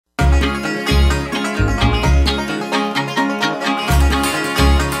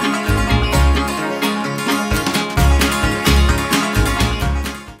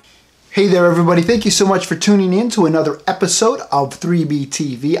Hey there everybody, thank you so much for tuning in to another episode of 3B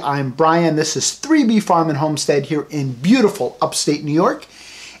TV. I'm Brian, this is 3B Farm and Homestead here in beautiful upstate New York.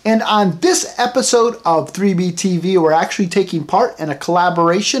 And on this episode of 3B TV, we're actually taking part in a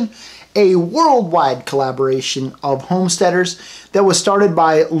collaboration, a worldwide collaboration of homesteaders that was started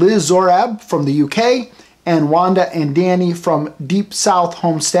by Liz Zorab from the UK and Wanda and Danny from Deep South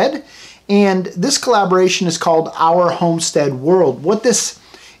Homestead. And this collaboration is called Our Homestead World. What this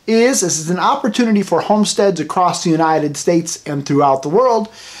is an opportunity for homesteads across the United States and throughout the world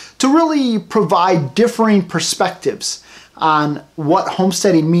to really provide differing perspectives on what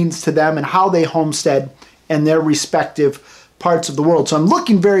homesteading means to them and how they homestead in their respective parts of the world. So I'm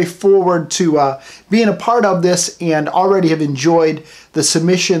looking very forward to being a part of this, and already have enjoyed the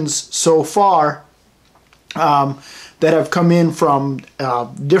submissions so far that have come in from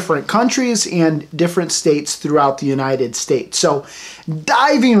different countries and different states throughout the United States. So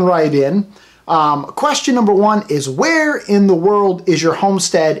diving right in, question number one is, where in the world is your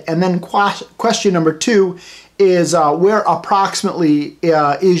homestead? And then question number two is, where approximately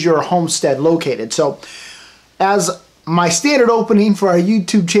is your homestead located? So as my standard opening for our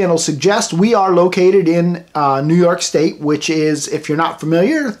YouTube channel suggests, we are located in New York State, which is, if you're not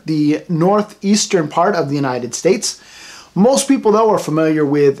familiar, the northeastern part of the United States. Most people, though, are familiar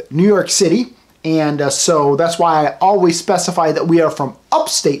with New York City, and so that's why I always specify that we are from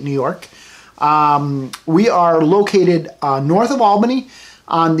upstate New York. We are located north of Albany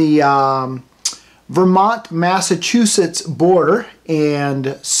on the Vermont-Massachusetts border,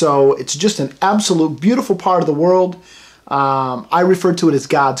 and so it's just an absolute beautiful part of the world. I refer to it as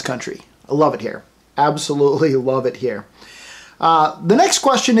God's country. I love it here. Absolutely love it here. The next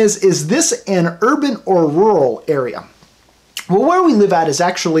question is this an urban or rural area? Well, where we live at is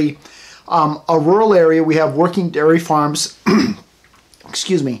actually a rural area. We have working dairy farms,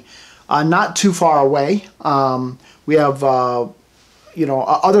 excuse me, not too far away. We have,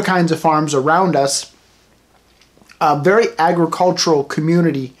 other kinds of farms around us. A very agricultural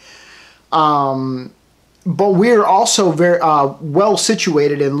community, but we're also very well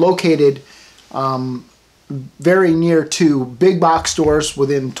situated and located very near to big box stores,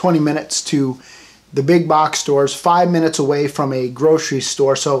 within 20 minutes to the big box stores, 5 minutes away from a grocery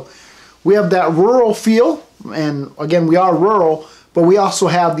store. So we have that rural feel, and again, we are rural, but we also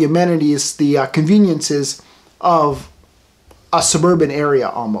have the amenities, the conveniences of a suburban area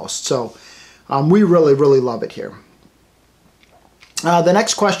almost. So we really, really love it here. The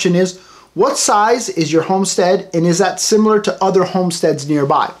next question is, what size is your homestead, and is that similar to other homesteads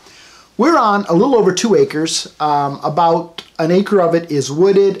nearby? We're on a little over 2 acres. About an acre of it is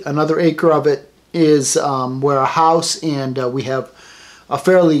wooded, another acre of it is where a house, and we have a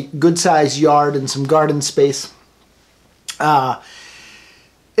fairly good sized yard and some garden space.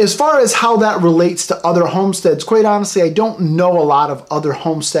 As far as how that relates to other homesteads, quite honestly, I don't know a lot of other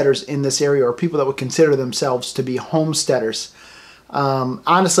homesteaders in this area, or people that would consider themselves to be homesteaders.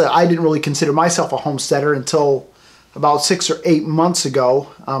 Honestly, I didn't really consider myself a homesteader until about 6 or 8 months ago.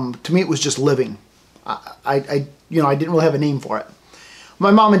 To me, it was just living. I didn't really have a name for it. My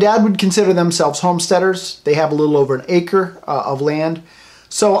mom and dad would consider themselves homesteaders. They have a little over an acre of land.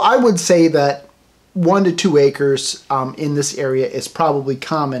 So I would say that 1 to 2 acres in this area is probably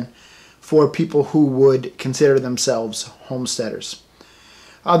common for people who would consider themselves homesteaders.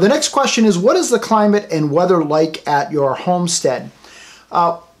 The next question is, what is the climate and weather like at your homestead?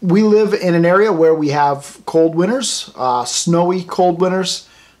 We live in an area where we have cold winters, snowy cold winters.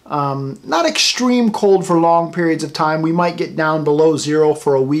 Not extreme cold for long periods of time. We might get down below 0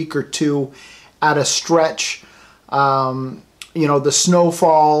 for a week or two at a stretch. The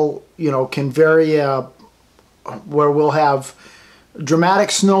snowfall, can vary, where we'll have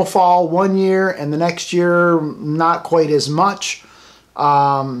dramatic snowfall one year and the next year not quite as much.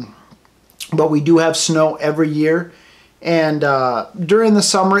 But we do have snow every year. And during the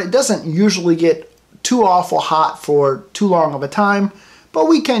summer, it doesn't usually get too awful hot for too long of a time. But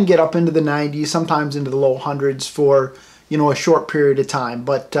we can get up into the 90s, sometimes into the low hundreds for, a short period of time.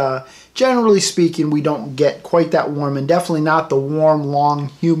 But generally speaking, we don't get quite that warm, and definitely not the warm, long,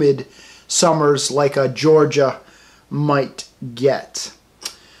 humid summers like Georgia might get.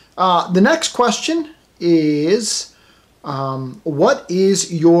 The next question is, what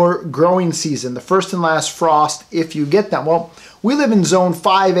is your growing season? The first and last frost, if you get them. Well, we live in zone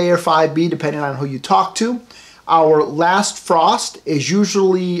 5A or 5B, depending on who you talk to. Our last frost is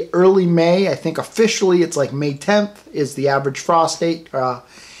usually early May. I think officially it's like May 10th is the average frost date.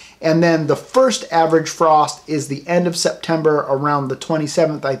 And then the first average frost is the end of September, around the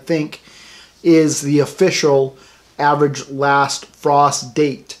 27th, I think, is the official average last frost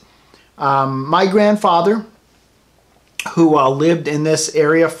date. My grandfather, who lived in this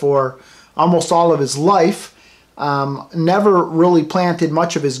area for almost all of his life, never really planted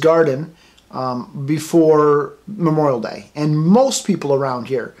much of his garden before Memorial Day. And most people around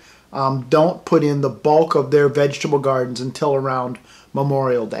here don't put in the bulk of their vegetable gardens until around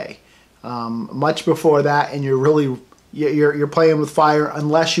Memorial Day. Much before that, and you're playing with fire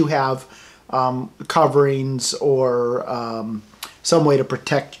unless you have coverings or some way to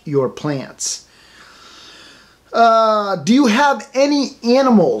protect your plants. Do you have any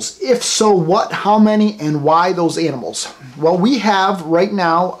animals? If so, what, how many, and why those animals? Well, we have right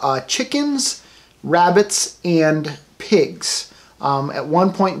now chickens, rabbits, and pigs. At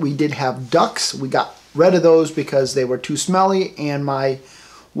one point we did have ducks. We got rid of those because they were too smelly, and my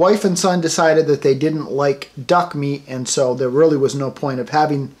wife and son decided that they didn't like duck meat, and so there really was no point of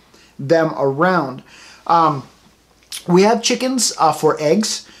having them around. We have chickens for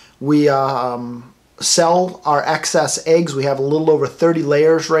eggs. We sell our excess eggs. We have a little over 30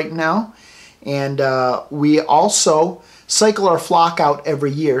 layers right now, and we also cycle our flock out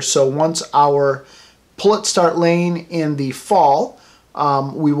every year. So once our pullets start laying in the fall,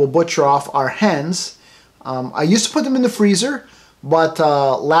 we will butcher off our hens. I used to put them in the freezer, but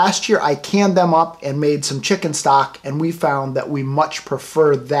last year I canned them up and made some chicken stock, and we found that we much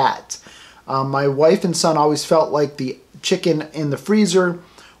prefer that. My wife and son always felt like the chicken in the freezer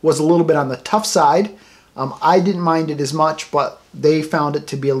was a little bit on the tough side. I didn't mind it as much, but they found it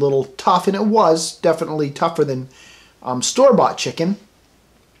to be a little tough, and it was definitely tougher than store-bought chicken.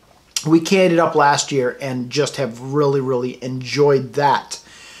 We canned it up last year and just have really enjoyed that.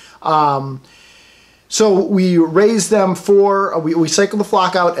 So we raise them for, we cycle the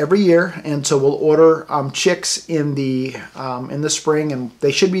flock out every year, and so we'll order chicks in the spring, and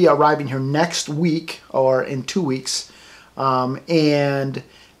they should be arriving here next week or in 2 weeks. And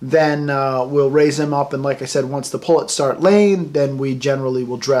then we'll raise them up, and like I said, once the pullets start laying, then we generally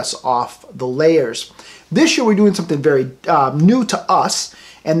will dress off the layers. This year we're doing something very new to us,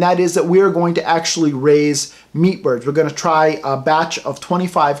 and that is that we are going to actually raise meat birds. We're going to try a batch of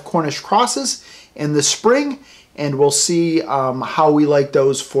 25 Cornish crosses in the spring, and we'll see how we like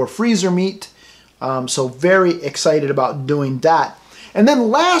those for freezer meat. So very excited about doing that. And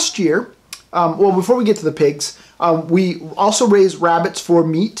then last year, well, before we get to the pigs, we also raised rabbits for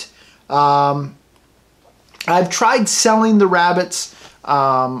meat. I've tried selling the rabbits.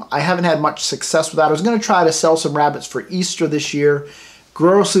 I haven't had much success with that. I was going to try to sell some rabbits for Easter this year.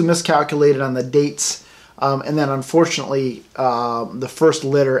 Grossly miscalculated on the dates. And then unfortunately, the first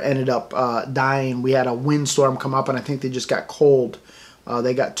litter ended up dying. We had a windstorm come up, and I think they just got cold.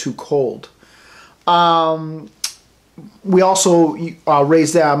 They got too cold. We also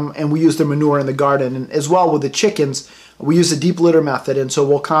raise them, and we use their manure in the garden. And as well with the chickens, we use a deep litter method, and so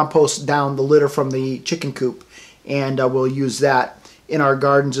we'll compost down the litter from the chicken coop, and we'll use that in our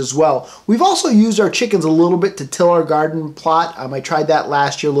gardens as well. We've also used our chickens a little bit to till our garden plot. I tried that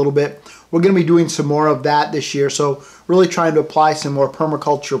last year a little bit. We're going to be doing some more of that this year, so really trying to apply some more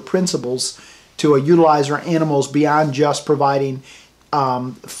permaculture principles to utilize our animals beyond just providing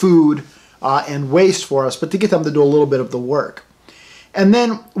food and waste for us, but to get them to do a little bit of the work. And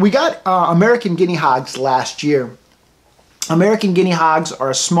then we got American guinea hogs last year. American guinea hogs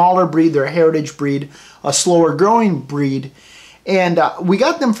are a smaller breed. They're a heritage breed, a slower growing breed, and we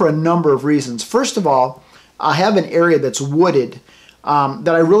got them for a number of reasons. First of all, I have an area that's wooded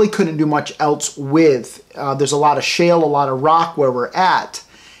that I really couldn't do much else with. There's a lot of shale, a lot of rock where we're at,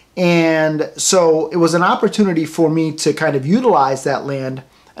 and so it was an opportunity for me to kind of utilize that land.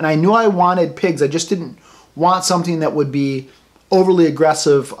 And I knew I wanted pigs. I just didn't want something that would be overly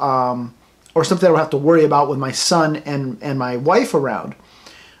aggressive or something I would have to worry about with my son and my wife around.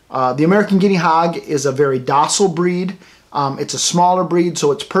 The American guinea hog is a very docile breed. It's a smaller breed,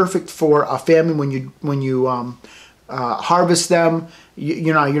 so it's perfect for a family when you harvest them.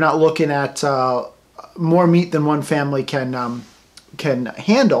 You're not looking at more meat than one family can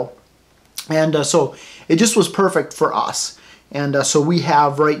handle, and so it just was perfect for us. And so we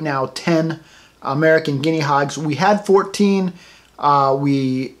have right now 10 American guinea hogs. We had 14.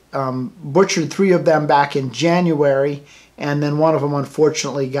 We butchered 3 of them back in January, and then one of them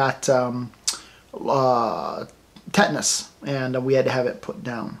unfortunately got tetanus, and we had to have it put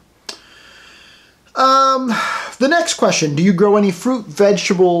down. The next question, do you grow any fruit,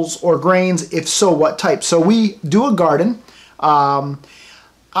 vegetables, or grains? If so, what type? So we do a garden.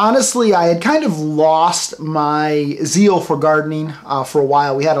 Honestly, I had kind of lost my zeal for gardening for a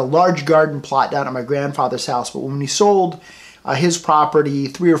while. We had a large garden plot down at my grandfather's house, but when we sold his property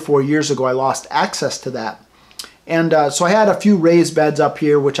 3 or 4 years ago, I lost access to that. And so I had a few raised beds up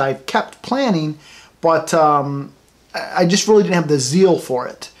here, which I kept planning, but I just really didn't have the zeal for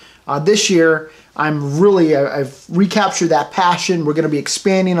it. This year, I've recaptured that passion. We're going to be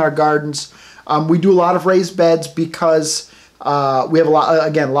expanding our gardens. We do a lot of raised beds because we have a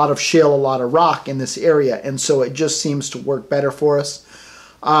lot of shale, a lot of rock in this area, and so it just seems to work better for us.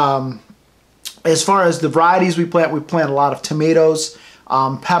 As far as the varieties we plant a lot of tomatoes,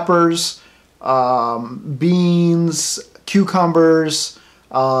 peppers, beans, cucumbers,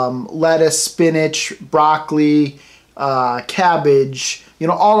 lettuce, spinach, broccoli, cabbage,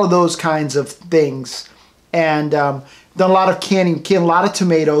 all of those kinds of things. And done a lot of canning, a lot of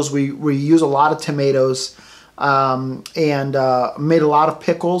tomatoes. We use a lot of tomatoes, and made a lot of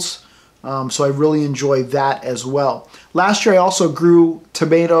pickles. So I really enjoy that as well. Last year I also grew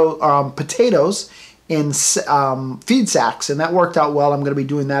potatoes in feed sacks, and that worked out well. I'm going to be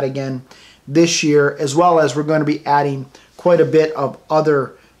doing that again this year, as well as we're going to be adding quite a bit of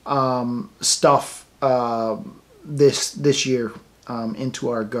other stuff this year into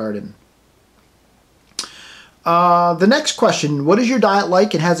our garden. The next question: what is your diet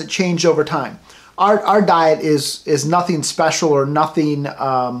like, and has it changed over time? Our diet is nothing special or nothing.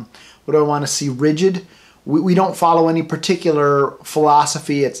 What do I want to see? Rigid. We don't follow any particular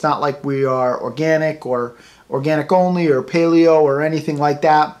philosophy. It's not like we are organic or organic only or paleo or anything like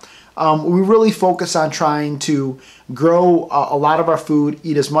that. We really focus on trying to grow a lot of our food,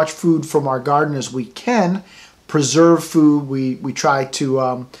 eat as much food from our garden as we can, preserve food. We try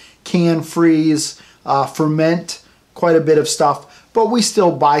to can, freeze, ferment quite a bit of stuff, but we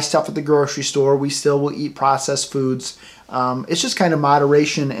still buy stuff at the grocery store. We still will eat processed foods. It's just kind of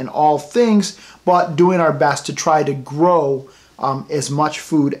moderation in all things, but doing our best to try to grow as much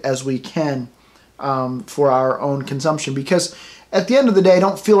food as we can for our own consumption. Because at the end of the day, I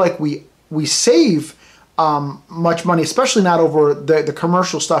don't feel like we save much money, especially not over the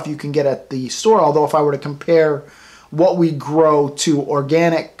commercial stuff you can get at the store. Although if I were to compare what we grow to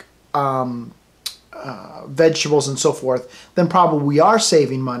organic vegetables and so forth, then probably we are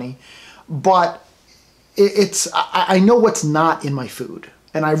saving money. But I know what's not in my food,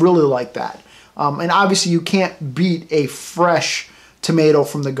 and I really like that. And obviously you can't beat a fresh tomato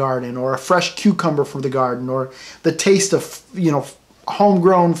from the garden, or a fresh cucumber from the garden, or the taste of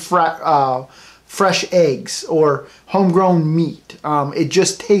homegrown fresh eggs or homegrown meat. It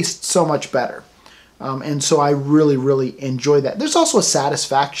just tastes so much better, and so I really enjoy that. There's also a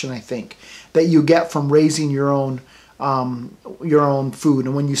satisfaction, I think, that you get from raising your own food.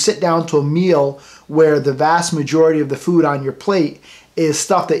 And when you sit down to a meal where the vast majority of the food on your plate is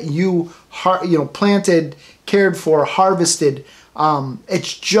stuff that you planted, cared for, harvested,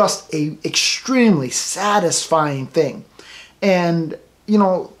 it's just a extremely satisfying thing. And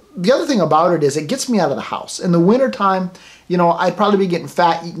the other thing about it is it gets me out of the house. In the wintertime, I'd probably be getting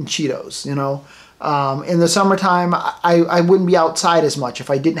fat eating Cheetos. In the summertime, I wouldn't be outside as much if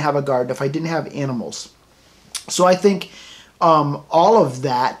I didn't have a garden, if I didn't have animals. So I think all of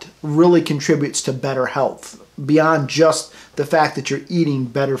that really contributes to better health, beyond just the fact that you're eating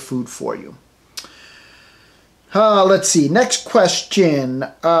better food for you. Let's see. Next question.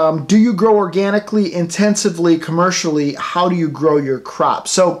 Do you grow organically, intensively, commercially? How do you grow your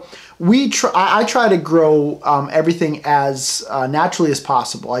crops? So I try to grow everything as naturally as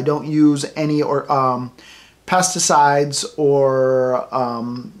possible. I don't use any pesticides or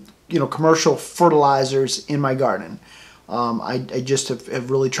commercial fertilizers in my garden. I just have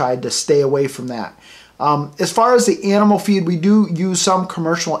really tried to stay away from that. As far as the animal feed, we do use some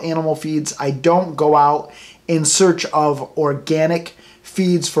commercial animal feeds. I don't go out in search of organic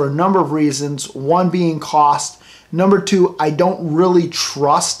feeds for a number of reasons. One being cost. Number two, I don't really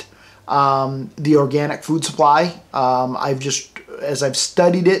trust the organic food supply. As I've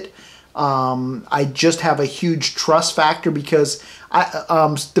studied it, I just have a huge trust factor because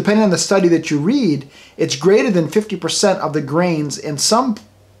depending on the study that you read, it's greater than 50% of the grains, and some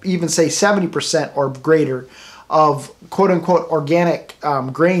even say 70% or greater of quote-unquote organic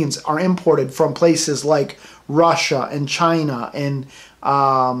grains are imported from places like Russia and China and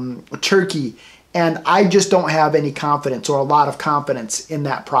Turkey. And I just don't have any confidence, or a lot of confidence, in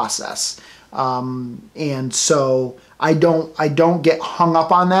that process. And so I don't get hung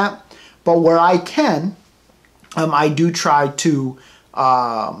up on that. But where I can, I do try to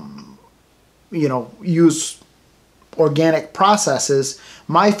use organic processes.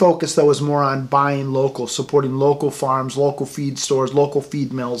 My focus, though, is more on buying local, supporting local farms, local feed stores, local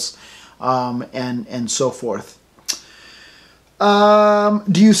feed mills, and so forth.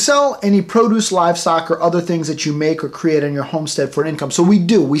 Do you sell any produce, livestock, or other things that you make or create on your homestead for an income? So we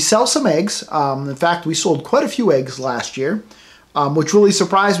do. We sell some eggs. In fact, we sold quite a few eggs last year, which really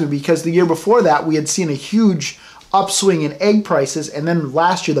surprised me because the year before that we had seen a huge upswing in egg prices, and then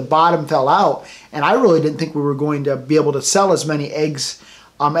last year the bottom fell out, and I really didn't think we were going to be able to sell as many eggs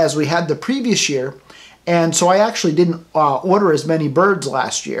as we had the previous year, and so I actually didn't order as many birds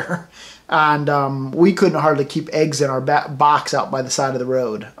last year. And we couldn't hardly keep eggs in our box out by the side of the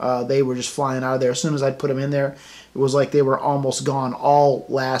road. They were just flying out of there. As soon as I'd put them in there, it was like they were almost gone all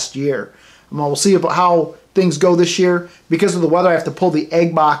last year. We'll see about how things go this year. Because of the weather, I have to pull the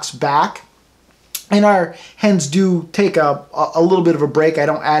egg box back. And our hens do take a little bit of a break. I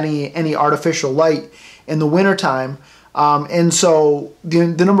don't add any artificial light in the wintertime. And so the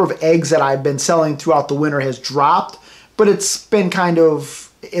number of eggs that I've been selling throughout the winter has dropped. But it's been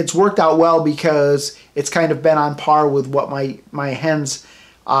it's worked out well because it's kind of been on par with what my hens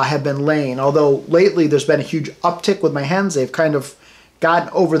have been laying. Although lately there's been a huge uptick with my hens. They've kind of gotten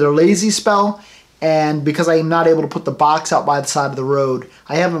over their lazy spell, and because I am not able to put the box out by the side of the road,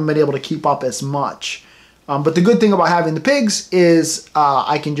 I haven't been able to keep up as much. But the good thing about having the pigs is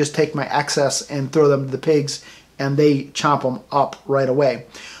I can just take my excess and throw them to the pigs, and they chomp them up right away.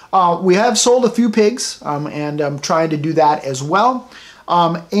 We have sold a few pigs, and I'm trying to do that as well.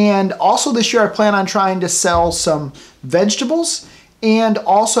 And also this year I plan on trying to sell some vegetables and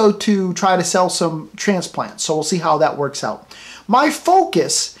also to try to sell some transplants. So we'll see how that works out. My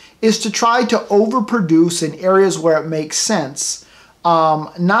focus is to try to overproduce in areas where it makes sense,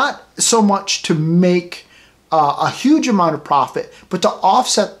 not so much to make a huge amount of profit, but to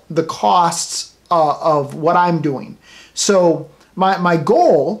offset the costs of what I'm doing. So my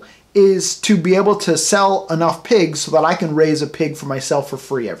goal is to be able to sell enough pigs so that I can raise a pig for myself for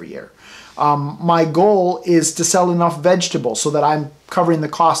free every year. My goal is to sell enough vegetables so that I'm covering the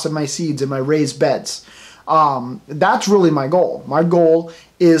cost of my seeds in my raised beds. That's really my goal. My goal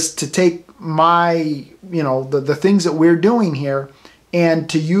is to take the things that we're doing here and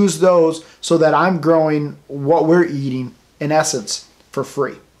to use those so that I'm growing what we're eating, in essence, for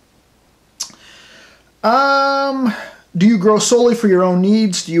free. Do you grow solely for your own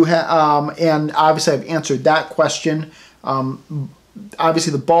needs? Do you have? And obviously, I've answered that question.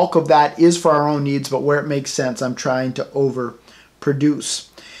 Obviously, the bulk of that is for our own needs, but where it makes sense, I'm trying to overproduce.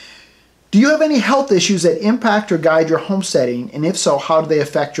 Do you have any health issues that impact or guide your homesteading? And if so, how do they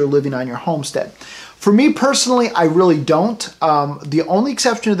affect your living on your homestead? For me personally, I really don't. The only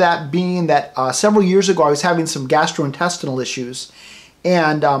exception to that being that several years ago, I was having some gastrointestinal issues,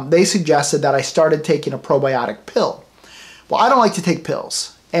 and they suggested that I started taking a probiotic pill. Well, I don't like to take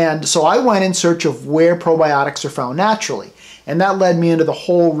pills, and so I went in search of where probiotics are found naturally, and that led me into the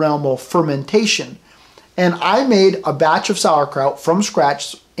whole realm of fermentation. And I made a batch of sauerkraut from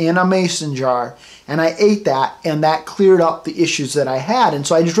scratch in a mason jar, and I ate that, and that cleared up the issues that I had. And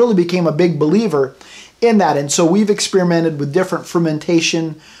so I just really became a big believer in that. And so we've experimented with different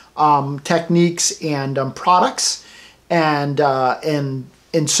fermentation techniques and products, and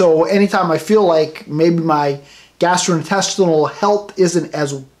so anytime I feel like maybe my gastrointestinal health isn't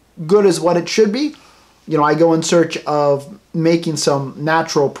as good as what it should be, I go in search of making some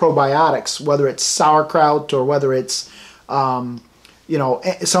natural probiotics, whether it's sauerkraut or whether it's some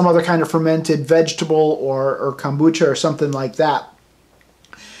other kind of fermented vegetable or kombucha or something like that.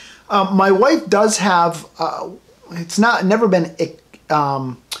 My wife does have, it's never been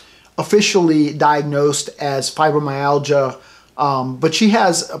officially diagnosed as fibromyalgia, but she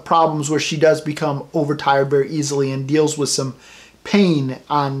has problems where she does become overtired very easily and deals with some pain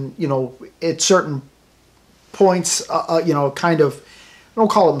on, at certain points, kind of, I don't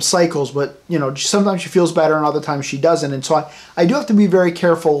call them cycles, but, sometimes she feels better and other times she doesn't. And so I do have to be very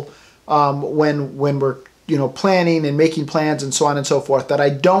careful when we're, planning and making plans and so on and so forth, that I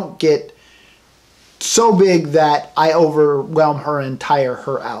don't get so big that I overwhelm her and tire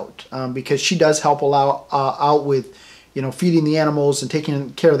her out, because she does help out with, feeding the animals and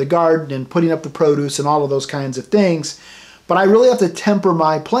taking care of the garden and putting up the produce and all of those kinds of things. But I really have to temper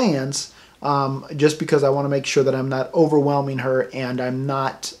my plans just because I want to make sure that I'm not overwhelming her and I'm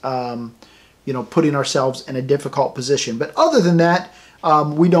not, putting ourselves in a difficult position. But other than that,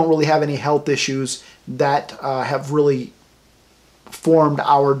 we don't really have any health issues that have really formed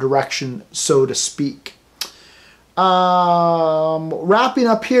our direction, so to speak. Wrapping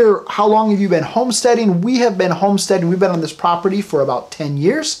up here, how long have you been homesteading? We have been homesteading. We've been on this property for about 10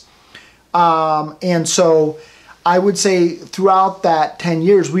 years. And so I would say throughout that 10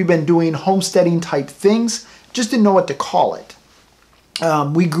 years, we've been doing homesteading type things, just didn't know what to call it.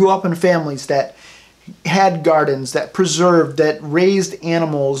 We grew up in families that, had gardens, that preserved, that raised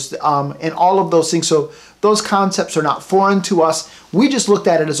animals, and all of those things. So those concepts are not foreign to us. We just looked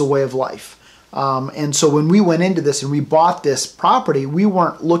at it as a way of life. And so when we went into this and we bought this property, we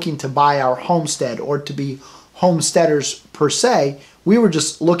weren't looking to buy our homestead or to be homesteaders per se. We were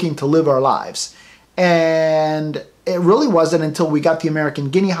just looking to live our lives. And it really wasn't until we got the American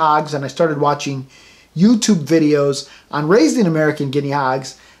guinea hogs and I started watching YouTube videos on raising American guinea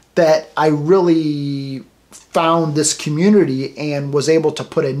hogs that I really found this community and was able to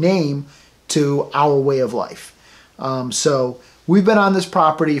put a name to our way of life. So we've been on this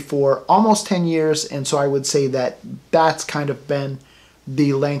property for almost 10 years, and so I would say that that's kind of been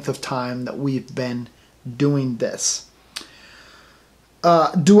the length of time that we've been doing this.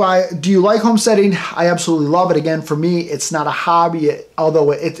 Do you like homesteading? I absolutely love it. Again, for me, it's not a hobby,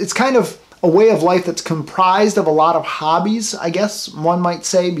 although it's kind of a way of life that's comprised of a lot of hobbies, I guess one might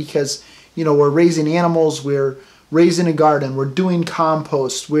say, because, you know, we're raising animals, we're raising a garden, we're doing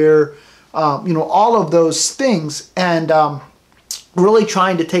compost, we're, you know, all of those things, and really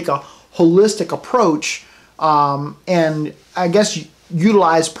trying to take a holistic approach, and I guess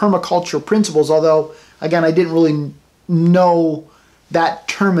utilize permaculture principles, although, again, I didn't really know that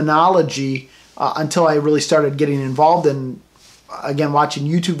terminology until I really started getting involved in, again, watching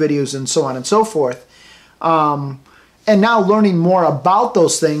YouTube videos and so on and so forth. And now learning more about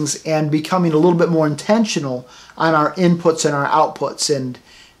those things and becoming a little bit more intentional on our inputs and our outputs,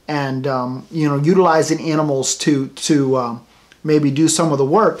 and you know, utilizing animals to maybe do some of the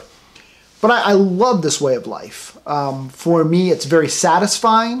work. But I love this way of life. For me, it's very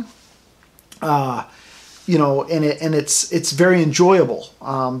satisfying. You know, and it's very enjoyable.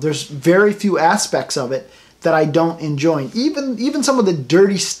 There's very few aspects of it that I don't enjoy. Even some of the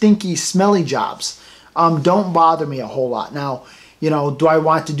dirty, stinky, smelly jobs don't bother me a whole lot. Now, you know, do I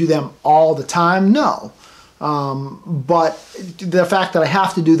want to do them all the time? No. But the fact that I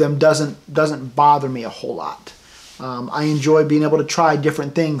have to do them doesn't bother me a whole lot. I enjoy being able to try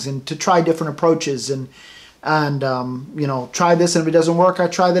different things and to try different approaches, and you know, try this, and if it doesn't work, I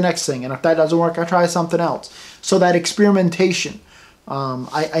try the next thing, and if that doesn't work, I try something else. So that experimentation,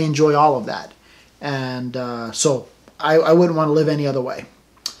 I enjoy all of that. And so I wouldn't want to live any other way.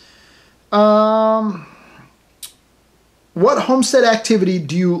 What homestead activity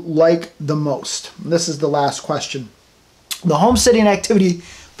do you like the most? This is the last question. The homesteading activity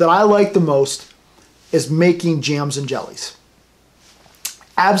that I like the most is making jams and jellies.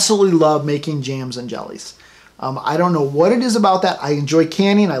 Absolutely love making jams and jellies. I don't know what it is about that. I enjoy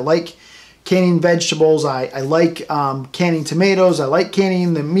canning. I like canning vegetables. I like canning tomatoes. I like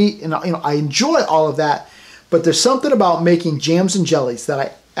canning the meat, and you know, I enjoy all of that. But there's something about making jams and jellies that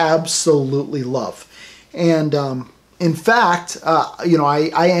I absolutely love. And in fact, you know,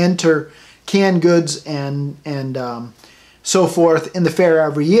 I enter canned goods and so forth in the fair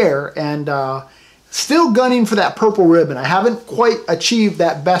every year, and still gunning for that purple ribbon. I haven't quite achieved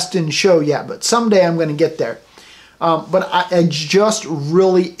that best in show yet, but someday I'm going to get there. But I just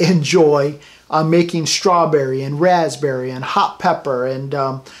really enjoy making strawberry and raspberry and hot pepper, and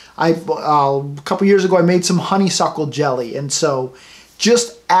a couple years ago I made some honeysuckle jelly, and so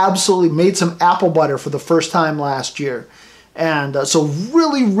just absolutely made some apple butter for the first time last year. And so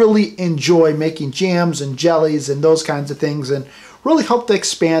really enjoy making jams and jellies and those kinds of things, and really hope to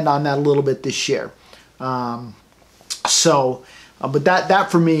expand on that a little bit this year. But that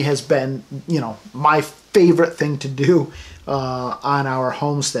for me has been, you know, my favorite thing to do on our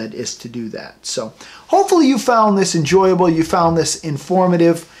homestead, is to do that. So hopefully you found this enjoyable, you found this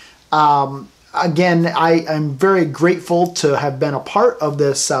informative. Again, I'm very grateful to have been a part of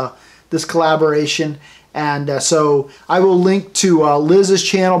this this collaboration, and so I will link to Liz's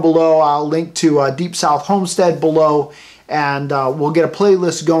channel below. I'll link to Deep South Homestead below, and we'll get a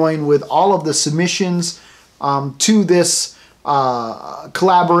playlist going with all of the submissions to this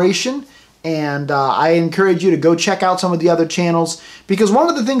collaboration. And I encourage you to go check out some of the other channels, because one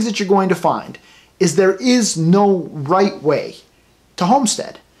of the things that you're going to find is there is no right way to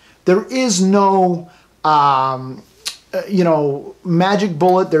homestead. There is no, you know, magic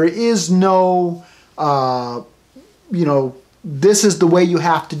bullet. There is no, you know, this is the way you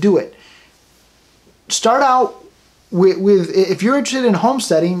have to do it. Start out with, if you're interested in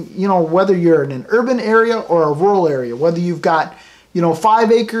homesteading, you know, whether you're in an urban area or a rural area, whether you've got, you know,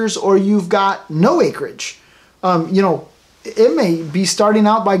 5 acres or you've got no acreage, you know, it may be starting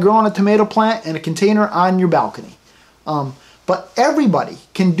out by growing a tomato plant in a container on your balcony. But everybody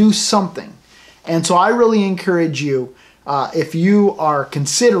can do something. And so I really encourage you, if you are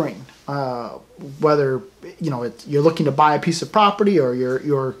considering whether, you know, you're looking to buy a piece of property, or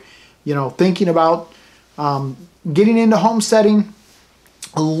you're thinking about getting into homesteading,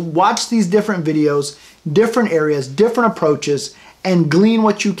 watch these different videos, different areas, different approaches, and glean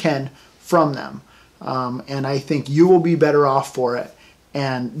what you can from them. And I think you will be better off for it.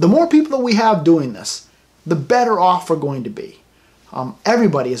 And the more people that we have doing this, the better off we're going to be.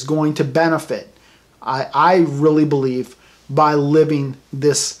 Everybody is going to benefit, I really believe, by living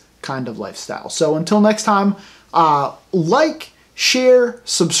this kind of lifestyle. So until next time, like, share,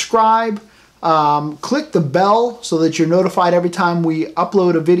 subscribe, click the bell so that you're notified every time we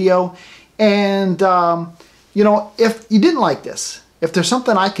upload a video. And, if you didn't like this, if there's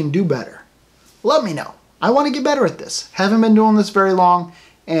something I can do better, let me know. I want to get better at this. Haven't been doing this very long.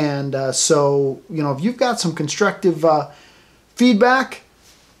 And so, if you've got some constructive feedback,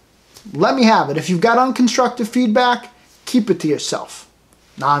 let me have it. If you've got unconstructive feedback, keep it to yourself.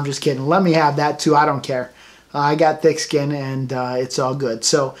 No, I'm just kidding. Let me have that too. I don't care. I got thick skin and it's all good.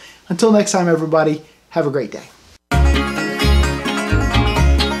 So until next time, everybody, have a great day.